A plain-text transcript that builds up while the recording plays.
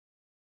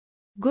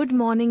Good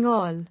morning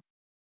all.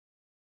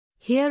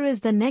 Here is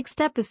the next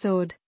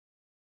episode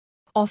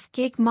of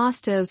Cake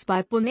Masters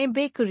by Pune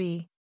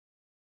Bakery,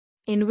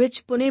 in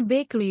which Pune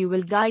Bakery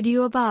will guide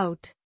you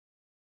about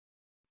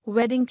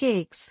wedding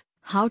cakes,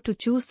 how to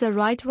choose the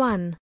right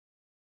one.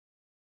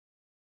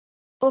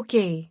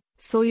 Okay,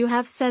 so you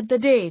have set the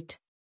date,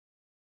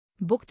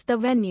 booked the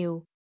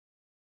venue,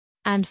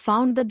 and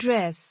found the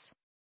dress.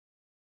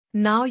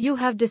 Now you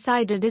have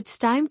decided it's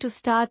time to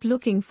start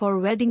looking for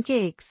wedding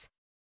cakes.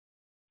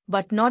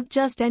 But not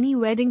just any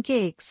wedding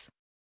cakes.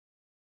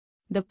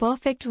 The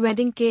perfect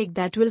wedding cake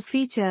that will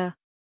feature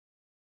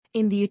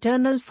in the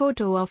eternal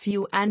photo of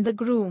you and the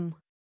groom,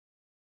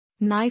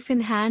 knife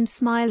in hand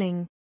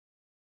smiling.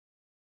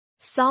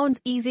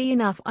 Sounds easy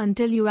enough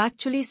until you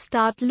actually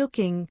start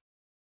looking.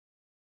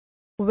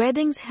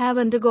 Weddings have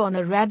undergone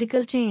a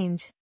radical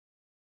change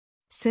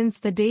since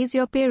the days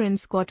your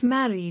parents got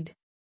married,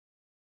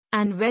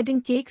 and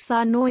wedding cakes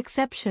are no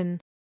exception.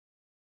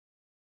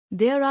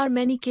 There are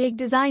many cake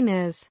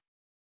designers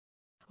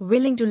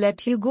willing to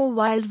let you go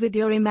wild with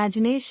your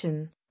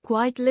imagination,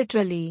 quite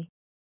literally.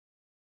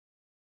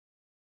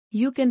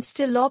 You can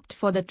still opt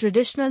for the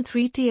traditional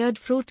three-tiered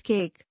fruit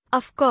cake,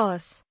 of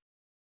course.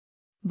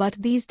 But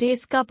these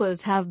days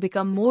couples have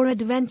become more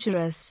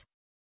adventurous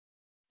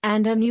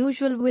and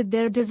unusual with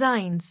their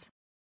designs.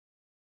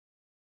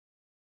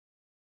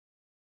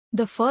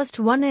 The first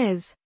one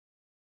is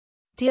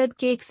tiered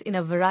cakes in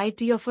a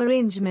variety of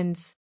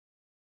arrangements.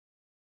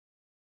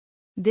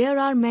 There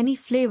are many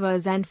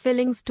flavors and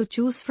fillings to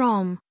choose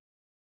from,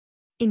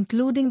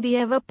 including the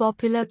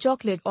ever-popular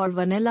chocolate or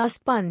vanilla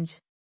sponge,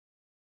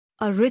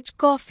 a rich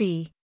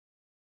coffee,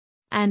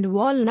 and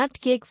walnut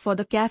cake for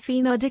the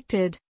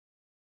caffeine-addicted,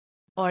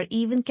 or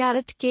even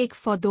carrot cake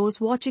for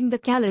those watching the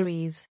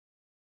calories.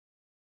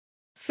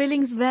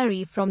 Fillings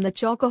vary from the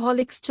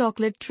Chocoholics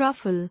chocolate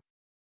truffle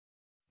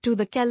to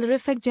the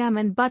calorific jam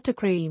and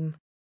buttercream.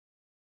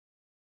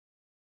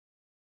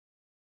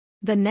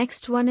 The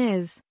next one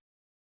is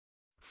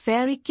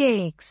fairy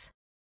cakes.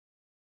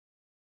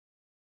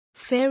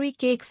 Fairy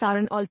cakes are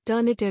an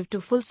alternative to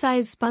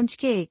full-size sponge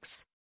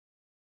cakes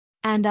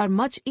and are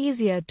much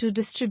easier to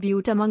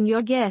distribute among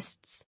your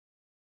guests.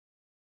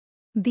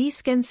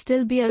 These can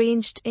still be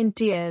arranged in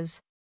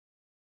tiers,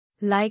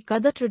 like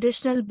other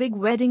traditional big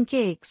wedding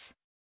cakes,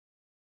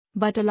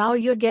 but allow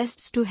your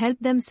guests to help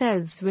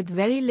themselves with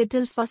very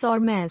little fuss or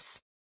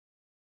mess.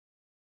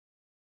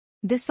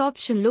 This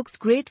option looks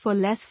great for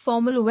less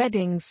formal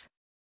weddings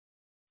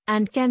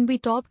and can be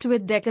topped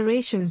with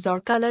decorations or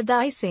colored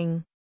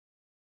icing,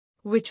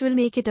 which will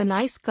make it a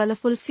nice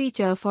colorful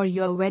feature for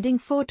your wedding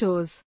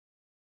photos.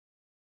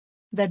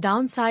 The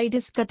downside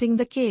is cutting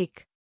the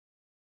cake,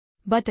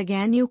 but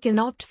again you can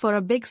opt for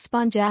a big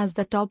sponge as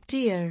the top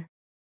tier.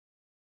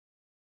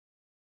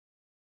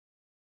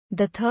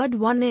 The third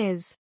one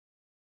is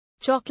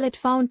chocolate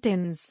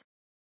fountains.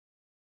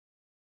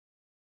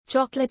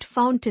 Chocolate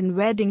fountain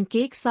wedding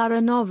cakes are a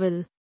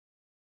novel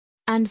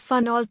and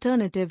fun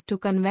alternative to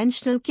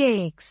conventional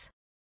cakes.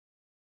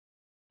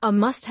 A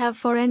must-have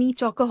for any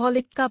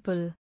chocoholic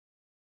couple.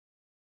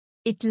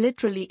 It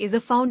literally is a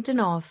fountain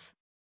of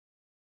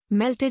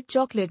melted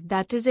chocolate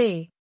that is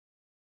a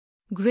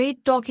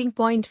great talking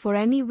point for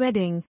any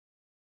wedding.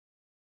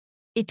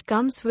 It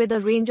comes with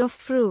a range of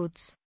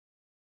fruits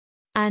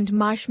and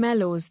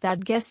marshmallows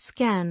that guests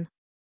can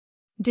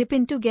dip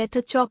in to get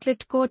a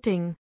chocolate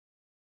coating.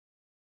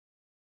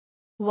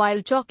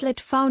 While chocolate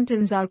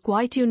fountains are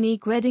quite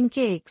unique wedding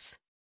cakes,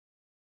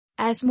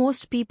 as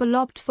most people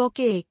opt for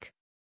cake,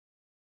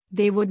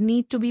 they would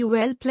need to be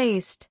well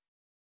placed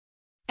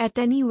at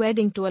any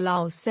wedding to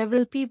allow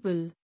several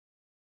people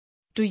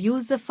to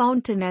use the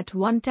fountain at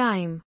one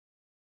time.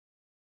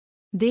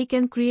 They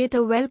can create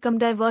a welcome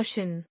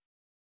diversion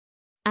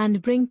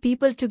and bring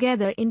people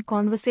together in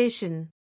conversation.